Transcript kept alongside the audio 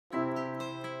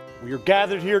We are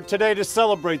gathered here today to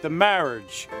celebrate the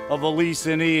marriage of Elyse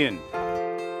and Ian.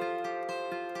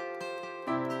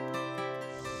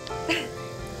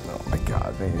 Oh my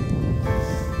God, baby.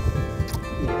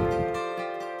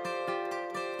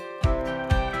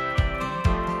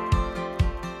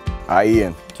 I,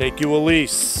 Ian. Take you,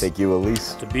 Elyse. Take you,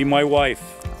 Elyse. To be my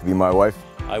wife. To be my wife.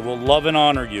 I will love and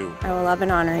honor you. I will love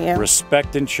and honor you.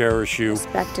 Respect and cherish you.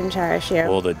 Respect and cherish you.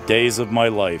 All the days of my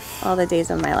life. All the days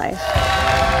of my life.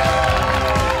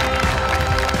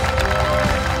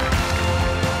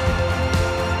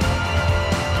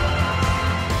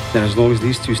 That as long as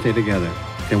these two stay together,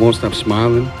 they won't stop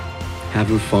smiling,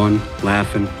 having fun,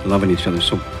 laughing, loving each other.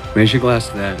 So raise your glass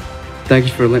to that. Thank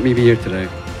you for letting me be here today.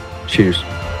 Cheers.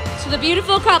 To the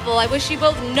beautiful couple, I wish you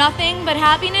both nothing but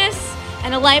happiness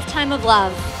and a lifetime of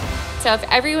love. So if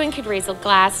everyone could raise a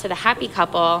glass to the happy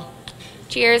couple,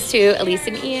 cheers to Elyse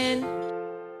and Ian.